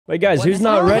Wait, guys, who's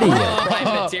not ready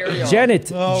yet? Janet,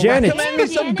 Janet. Recommend me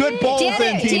some good bowls,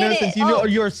 Tina, since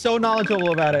you're so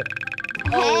knowledgeable about it.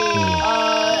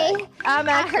 Hey,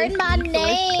 I heard my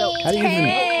name. How do you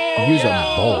even use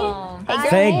a bowl?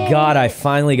 Thank God I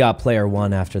finally got player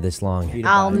 1 after this long.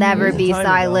 I'll never be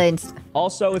silenced.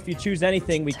 Also, if you choose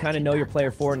anything, we kind of know you're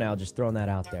player 4 now. Just throwing that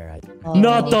out there.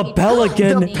 Not the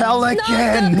pelican! The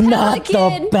pelican! Not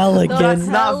the pelican! That's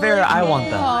not fair. I want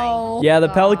that. Yeah, the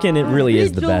pelican, it really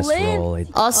is the best role.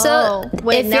 Also,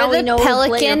 if you're the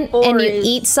pelican and you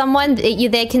eat someone,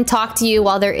 they can talk to you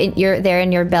while they're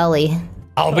in your belly.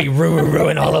 I'll be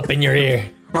ruin all up in your ear.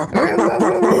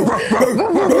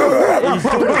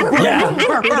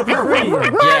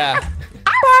 Yeah.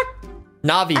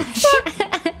 Navi.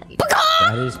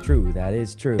 That is true. That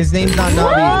is true. His name's not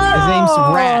Navi. His name's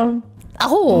Rat.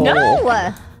 Oh. No.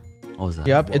 What was that?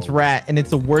 Yep, it's Rat, and it's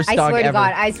the worst dog ever.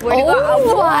 I swear to God.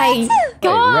 Oh my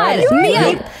God.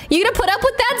 Mia, you gonna put up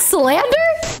with that slander?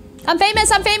 I'm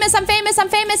famous. I'm famous. I'm famous. I'm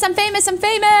famous. I'm famous. I'm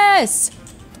famous.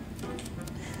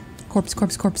 Corpse,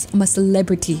 corpse, corpse. I'm a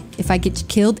celebrity. If I get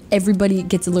killed, everybody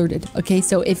gets alerted. Okay,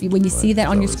 so when you see that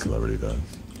on your screen,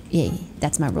 yeah,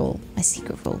 that's my role, my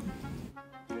secret role.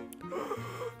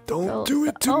 Don't do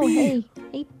it to me.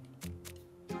 Hey.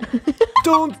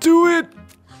 Don't do it.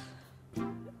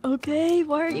 Okay,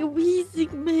 why are you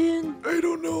wheezing, man? I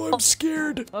don't know. I'm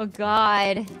scared. Oh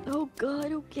God. Oh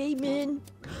God. Okay, man.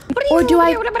 Or do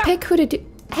I pick who to do?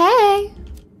 Hey.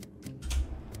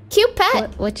 Cute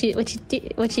pet. What you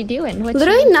doing?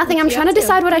 Literally nothing. I'm trying to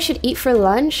decide what I should eat for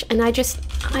lunch, and I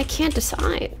can't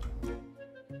decide.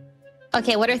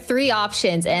 Okay, what are 3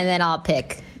 options, and then I'll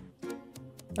pick.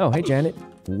 Oh, hey, Janet.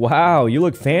 Wow, you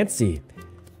look fancy.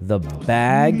 The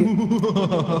bag.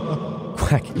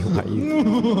 Quackity, why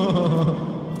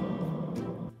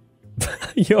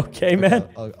you? You okay, man?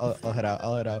 I'll head out.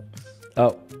 I'll head out.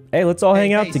 Oh, hey, let's all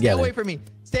hang out together. Stay away from me.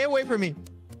 Stay away from me.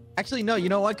 Actually, no. You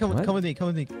know what? Come with me. Come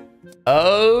with me.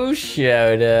 Oh,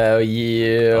 Shoto,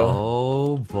 you.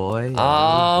 Oh boy.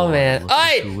 Oh man.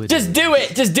 Hey, just do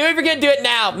it. Just do it if you're gonna do it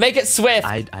now. Make it swift.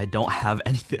 I don't have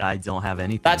anything. I don't have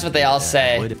anything. That's what they all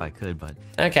say. I would if I could, but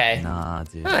okay. Nah,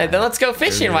 dude. All right, then let's go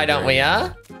fishing. Why don't we,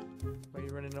 huh? Why are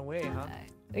you running away, huh?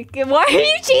 Why are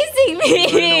you chasing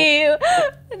me?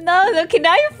 No,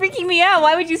 now you're freaking me out.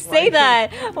 Why would you say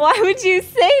that? Why would you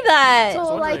say that?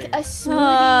 So like a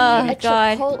smoothie, Oh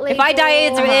God! Chipotle If I die,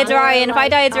 it's Ryan. If I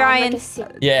die, it's Ryan.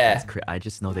 Yeah. I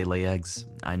just know they lay eggs.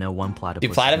 I know one platypus.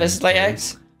 Do platypus lay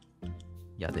eggs?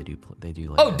 Yeah, they do. They do.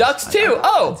 Lay Oh, eggs. ducks too.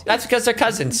 Oh, that's because they're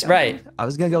cousins, right? I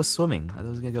was gonna go swimming.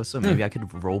 Maybe I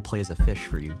could role play as a fish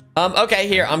for you. Okay,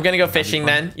 here. I'm gonna go fishing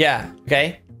then. Yeah.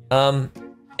 Okay.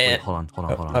 Wait, hold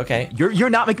on. Okay. You're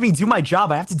not making me do my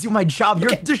job. I have to do my job.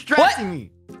 You're distracting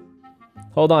me.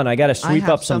 Hold on, I gotta sweep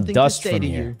up some dust from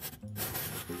here.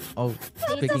 Oh,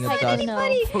 speaking of dust.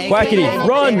 Quackity,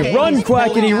 run,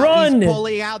 Quackity, run!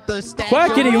 Pulling out the statue.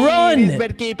 Quackity, run! He's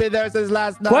been keeping there since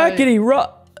last night. Quackity, run!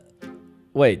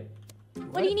 Wait,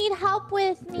 What do you need help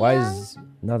with, Mia? why is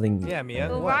nothing? Yeah, Mia.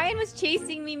 Well, Ryan was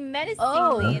chasing me menacingly.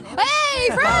 Oh. Hey,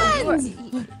 friends!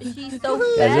 She's so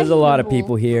Guys, there's a lot of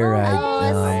people here. I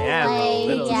am a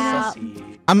little yeah.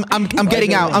 sussy. I'm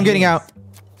getting out. I'm getting out.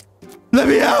 Let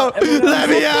me out. Let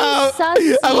me out.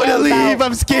 Sussy I want to leave.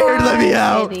 I'm scared. Let me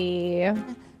out.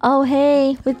 Oh,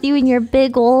 hey, with you and your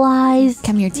big ol' eyes.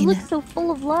 Come here, You Tina. look so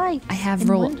full of life. I have and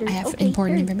wonder. I have Okay,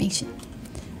 important sure. information.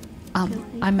 I'm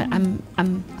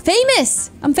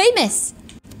famous. I'm famous.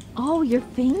 Oh, you're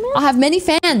famous? I'll have many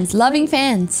fans, loving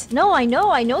fans. No, I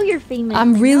know you're famous.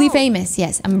 I'm really I know. famous.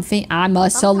 Yes, I'm a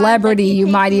Sometimes celebrity. I can You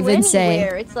take might even say.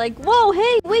 anywhere. It's like, whoa,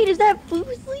 hey, wait, is that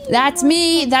Foozly? That's Oh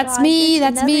me. my That's God, me.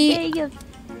 there's That's me. another day of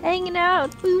hanging out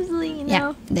with Foozly, you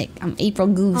know? Yeah, I'm April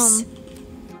Goose.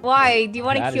 Why? Do you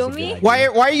want to That kill is a me? good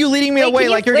idea. Why are you leading me away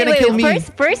like you're gonna kill me?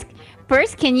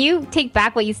 First, can you take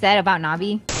back what you said about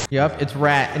Navi? Yep, it's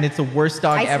Rat, and it's the worst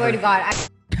dog I ever. swear to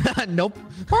God. Nope.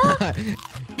 Oh,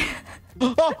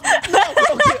 no.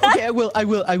 Okay, I will.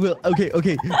 Okay,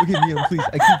 Mia, please.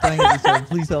 I keep dying at this time.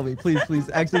 Please help me. Please.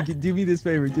 Actually, do me this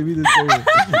favor. Mia.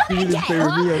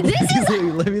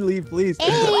 Let me leave, please.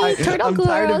 Hey, I'm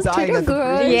tired of dying at the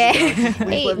freezing. Yeah.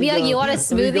 Hey, Mia, you want a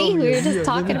smoothie? We were just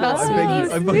talking about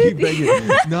smoothies. I'm fucking begging.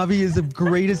 Navi is the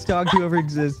greatest dog to ever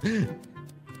exist.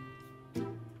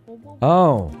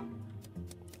 Oh.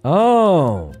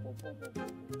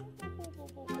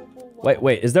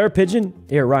 Wait, is there a pigeon?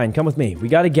 Here, Ryan, come with me. We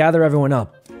gotta gather everyone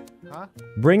up. Huh?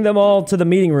 Bring them all to the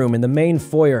meeting room in the main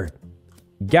foyer.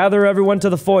 Gather everyone to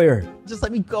the foyer. Just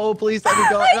let me go, please. Let me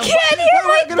go. I can't hear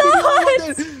my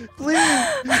thoughts.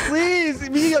 Please,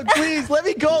 Mia, please, let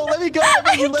me go. Let me go.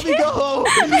 Let me go.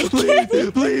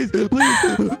 Please.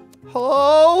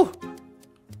 Hello?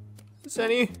 Is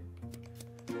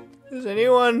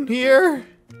anyone here?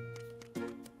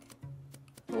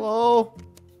 Hello?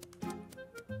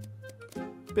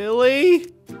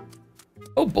 Billy?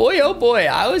 Oh boy,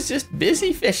 I was just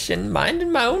busy fishing,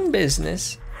 minding my own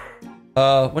business.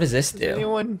 What does this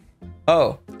do?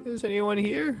 Is anyone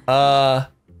here? I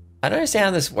don't understand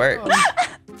how this works.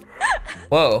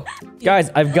 Whoa. Guys,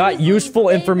 I've got useful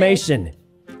information.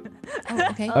 Oh,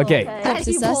 okay. Okay. How do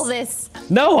you pull this?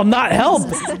 No, I'm not help.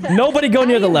 Nobody go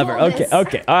near the lever.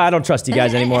 Okay. I don't trust you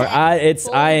guys anymore. I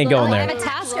ain't going I have there. a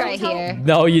task right here.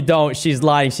 No, you don't. She's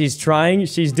lying. She's trying.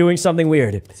 She's doing something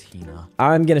weird.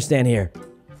 I'm gonna stand here.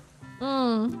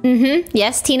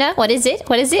 Yes, Tina. What is it?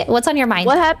 What's on your mind?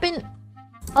 What happened?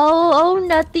 Oh,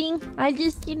 nothing. I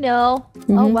just, Oh,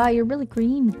 wow, you're really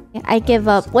green. I give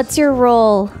up. What's your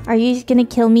role? Are you gonna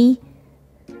kill me?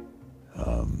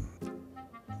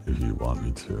 If you want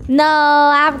me to. No,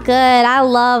 I'm good. I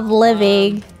love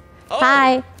living. Oh.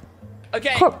 Hi.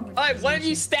 Okay. Alright, one of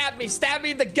you stab me. Stab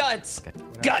me in the guts.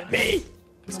 Gut me.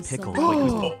 Pickle.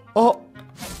 Oh,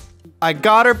 I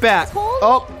got her back.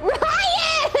 Oh,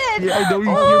 Ryan! Yeah, I know you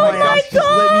hear my ass. Just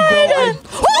let me go.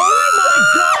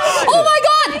 Oh my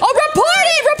god! Oh,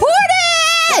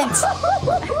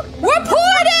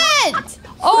 report it!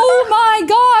 Oh my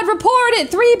god, report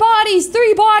it! 3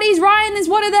 bodies. Ryan is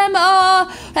one of them. I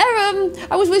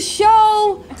was with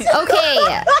Show.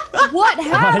 Okay. What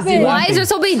happened? Why is there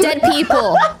so many dead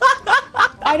people?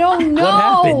 I don't know.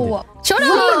 happened?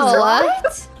 Shono,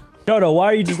 what? Dodo, why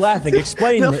are you just laughing?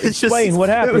 Explain what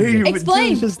happened.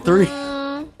 Explain. It's just 3.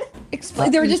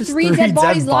 There were just 3 dead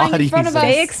bodies lying in front of us.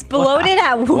 They exploded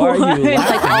at Why are once. you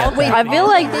laughing? I feel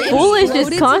like Foolish is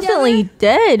constantly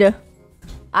dead.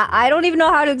 I don't even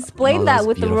know how to explain that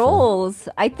with the roles.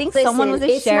 I think someone was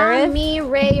a sheriff. Not me,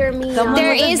 Ray, or me.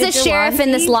 There is a sheriff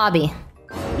in this lobby.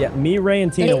 Yeah, me, Ray,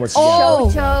 and Tina were together.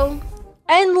 Shoto.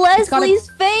 And Leslie's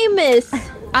famous.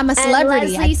 I'm a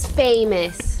celebrity. And Leslie's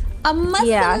famous. I'm a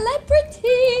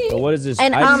celebrity. So what is this?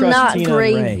 And I I'm trust not Tina and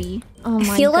Ray. crazy. Oh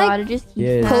my feel god, like it just keeps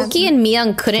Yes. Pokey and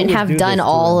Myung couldn't Who would have do done this to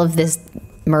all her? of this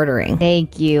murdering.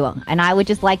 Thank you. And I would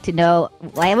just like to know,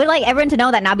 I would like everyone to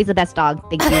know that Nabi's the best dog.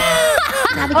 Thank you.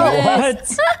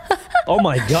 What? Oh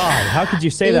my god, how could you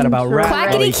say that about Rat?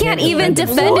 Quackity can't even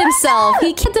defend himself.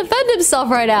 He can't defend himself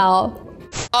right now.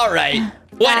 Alright.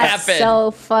 What That's happened?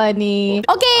 so funny.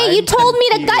 Okay, you told me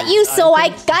to gut you, so I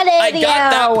got it. I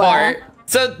got that part.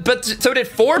 So did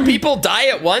 4 people die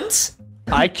at once?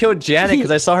 I killed Janet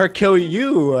because I saw her kill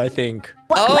you, I think.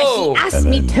 Oh. But he asked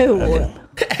me to.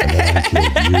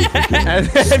 And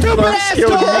then Brooks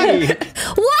killed me.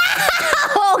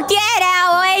 Wow! Get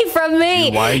away from me!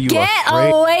 Dude, why are you Get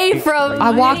afraid? away from me!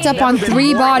 I walked up on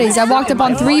 3 bodies.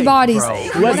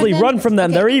 Leslie, run from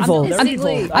them. They're evil.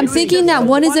 I'm thinking that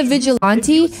one is a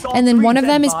vigilante, and then one of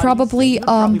them is probably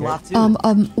one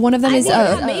of them is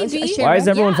a sheriff. Why is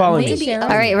everyone following me? All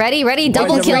right, ready?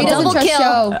 Double Ray kill, doesn't double trust kill.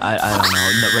 Show. I don't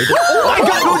know. No, Ray Oh my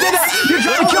god, who did that? You're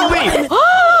trying to kill me!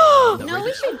 No,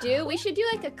 we should do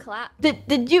like a clap.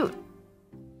 Did you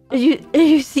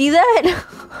see that?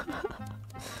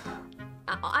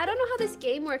 I don't know how this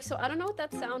game works, so I don't know what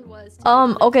that sound was.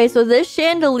 Okay, so this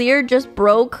chandelier just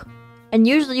broke, and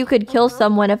usually you could kill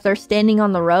someone if they're standing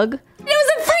on the rug. It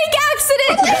was a freak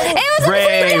accident! It was Ray, a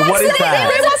freak accident! what is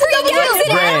that? It was a freak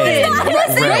accident!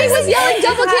 Ray was yelling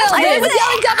double kill. Ray was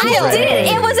yelling double kill. I did.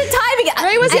 It was a timing.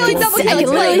 Ray was yelling double kill. I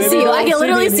can literally see you. I can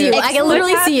literally see you. I can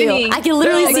literally see you. I can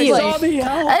literally see you.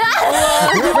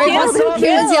 Ray was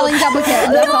yelling double kill.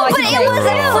 That's all I But can it was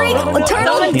a freak.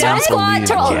 Turn squad.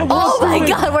 Oh my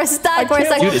god, we're stuck. We're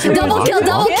stuck. Double kill.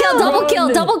 Double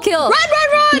kill.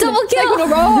 Run! Double kill.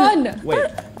 Run! Wait.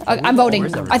 I'm voting.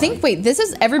 I think. Wait, this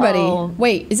is everybody.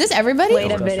 Wait, is this everybody?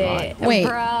 Wait a minute.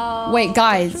 Wait,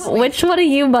 guys. Which one of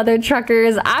you mother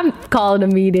truckers? I'm calling a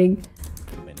meeting.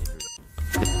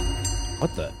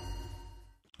 What the?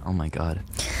 Oh my god.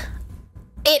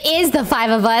 It is the 5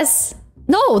 of us.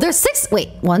 No, there's 6. Wait,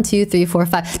 1, 2, 3, 4,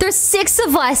 5. There's 6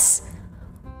 of us.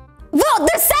 Well,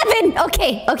 there's 7.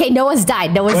 Okay, no one's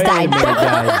died. No one's died.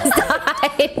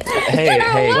 Hey,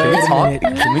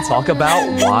 can we talk about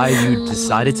why you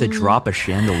decided to drop a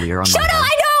chandelier on Shut up! I know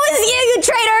it was you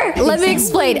traitor. Let me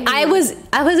explain. I was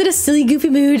in a silly, goofy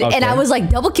mood, and I was like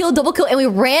double kill, and we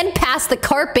ran past the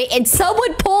carpet, and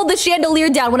someone pulled the chandelier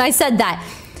down when I said that.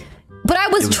 but I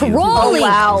was It was you. trolling.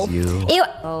 Oh,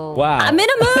 wow. Wow. I'm in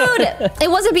a mood. It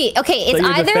wasn't me. Okay, it's so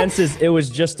your either defense is it was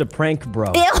just a prank,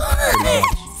 bro. It's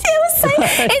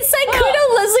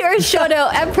Sykkuno, Leslie, or Shoto.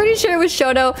 I'm pretty sure it was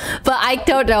Shoto, but I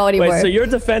don't know anymore. Wait, so your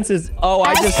defense is, oh,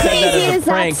 I just said that as a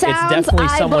prank. It's definitely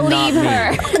someone not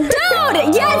me.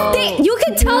 Dude, yes, you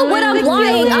can tell when I'm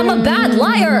lying. I'm a bad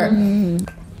liar.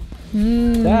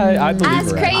 Yeah, I believe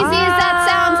As crazy as that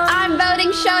sounds, I'm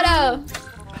voting Shoto.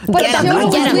 But Shoto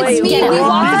was with me. We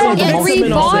walked up three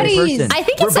bodies. I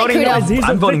think it's voting Sykkuno.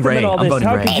 I'm voting Ray. I'm voting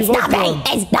Ray. It's not me.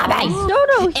 It's not me.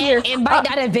 Shoto here. It might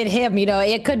not have been him, you know.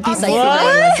 It could be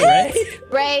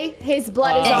Sykkuno. Ray, his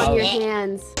blood is on your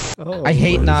hands. I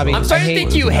hate Nabi. I'm starting to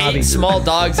think you hate small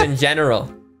dogs in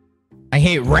general. I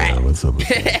hate Rat. I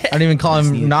don't even call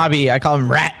him Nabi. I call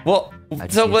him Rat. Well,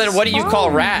 so then what do you call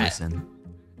Rat?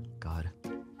 God.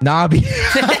 Nabi.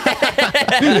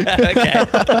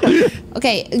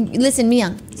 Okay, listen,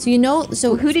 Miyoung. So you know,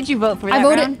 so Who did you vote for that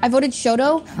round? I voted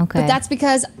Shoto. Okay. But that's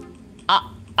because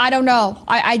I don't know.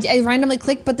 I randomly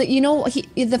clicked, but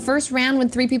the first round when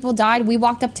 3 people died, we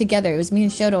walked up together. It was me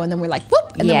and Shoto, and then we're like,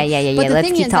 whoop. And Yeah. But the Let's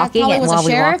thing keep is, that talking probably was while a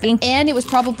we're sheriff, walking. and it was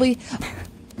probably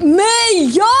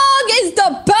Miyoung is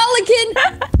the pelican.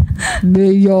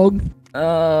 Miyoung.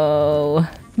 Oh.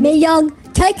 Miyoung,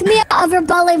 take me over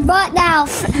bully right now.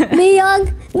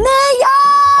 Miyoung.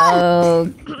 Oh.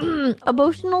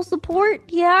 Emotional support?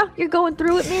 Yeah? You're going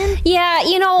through it, man? Yeah,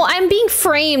 you know, I'm being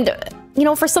framed, you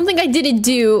know, for something I didn't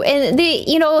do. And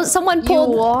someone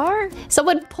pulled... You are?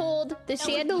 Someone pulled the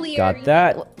chandelier. Got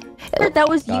that. That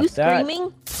was you that.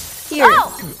 screaming? Here.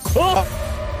 Oh!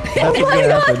 Oh my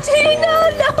God,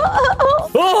 Tina, no!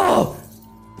 Oh!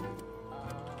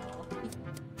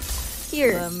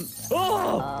 Here.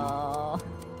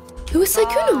 It was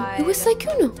Sykkuno. It was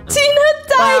Sykkuno. Tina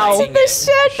died to the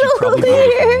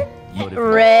chandelier.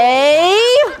 Ray?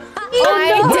 I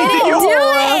didn't do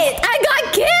it! I got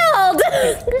killed!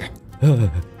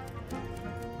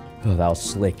 Oh, that was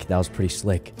slick. That was pretty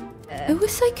slick. It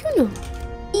was Sykkuno.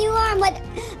 You are what?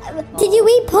 Did you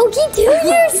eat Pokey too?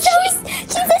 You're so.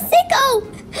 She's a sicko.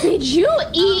 Did you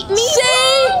eat me? She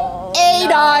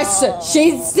ate us.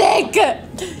 She's sick.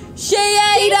 She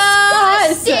ate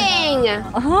us. Disgusting.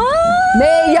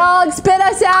 Miyoung, spit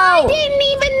us out. I didn't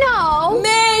even know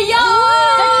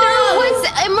Miyoung. that there was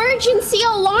emergency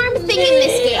alarm thing in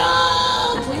this game.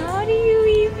 How do you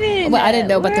even? Well, I didn't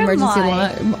know about the Where am emergency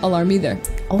I? alarm either.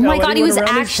 Oh my God, he was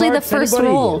anyone around these actually the parts? first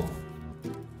Anybody? roll.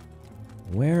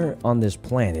 Where on this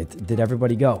planet did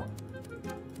everybody go?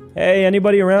 Hey,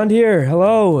 anybody around here?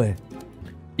 Hello.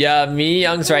 Yeah,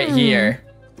 Young's right here.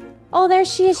 Oh, there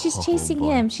she is. She's chasing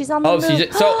him. She's on the Oh,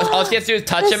 move. so all she has to do is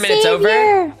touch The him and it's over?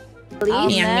 savior.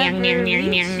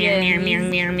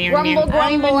 Grumble,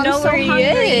 grumble, I'm so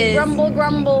hungry. Grumble,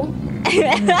 grumble.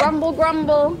 Grumble,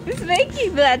 grumble. Who's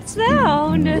making that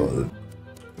sound?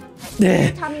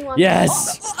 Tommy wants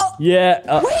Yes.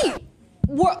 Yeah. Wait.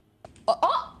 What?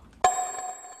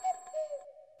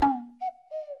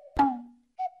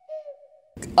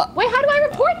 Wait, how do I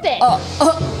report this?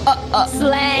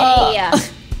 Slay.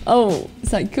 Oh,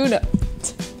 Sykkuno.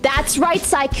 That's right,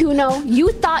 Sykkuno.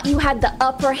 You thought you had the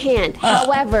upper hand.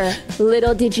 However,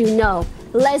 little did you know,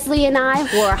 Leslie and I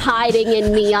were hiding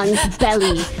in Miyoung's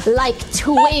belly like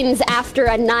twins after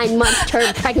a 9-month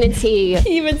term pregnancy.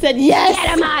 He even said yes. Get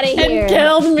him out of here. And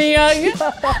killed Miyoung.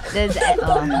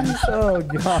 Oh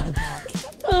God.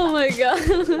 Oh my God.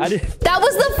 That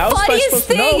was the How was I funniest supposed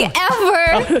to thing know? ever.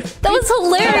 That was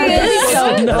hilarious.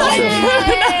 No.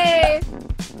 Yay.